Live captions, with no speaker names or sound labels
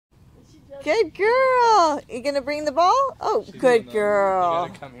Good girl. You gonna bring the ball? Oh, good girl. You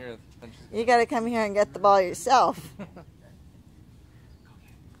gotta come here. You gotta come here and get the ball yourself.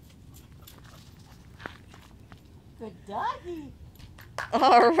 Good doggy.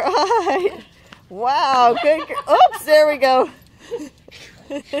 All right. Wow, good girl. Oops, there we go.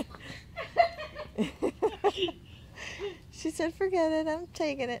 She said, forget it. I'm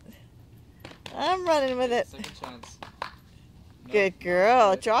taking it. I'm running with it. Second chance. Good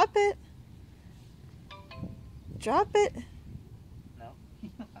girl. Drop it. Drop it. No.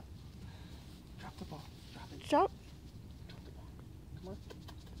 Drop the ball. Drop it. Drop. Drop the ball. Come on.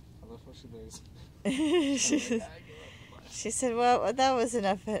 I love how she lays. She said, well, that was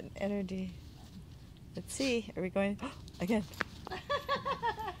enough energy. Let's see. Are we going? Again.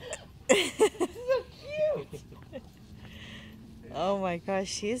 So cute. Oh my gosh,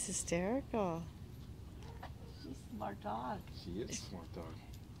 she is hysterical. She's a smart dog. She is a smart dog.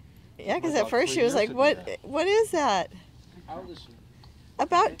 Yeah, because at first she was like, what is that? How old is she?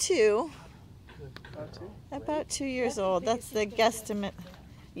 About 2. About 2? About 2 years old. That's the guesstimate.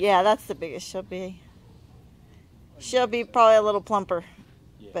 Yeah, that's the biggest she'll be. She'll be probably a little plumper,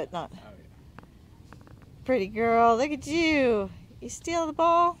 but not. Pretty girl, look at you. You steal the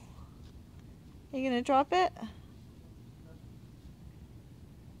ball? You gonna drop it?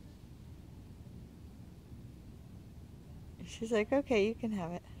 She's like, okay, you can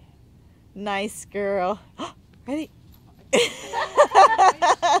have it. Nice girl. Ready?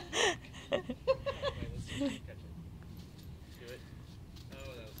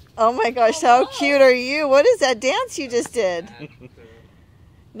 Oh my gosh, how cute are you? What is that dance you just did?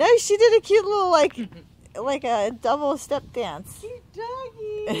 No, she did a cute little like a double step dance. Cute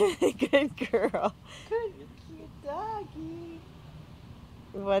doggy. Good girl. Good cute doggy.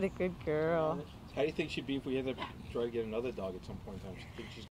 What a good girl. How do you think she'd be if we had to try to get another dog at some point in time? Think she's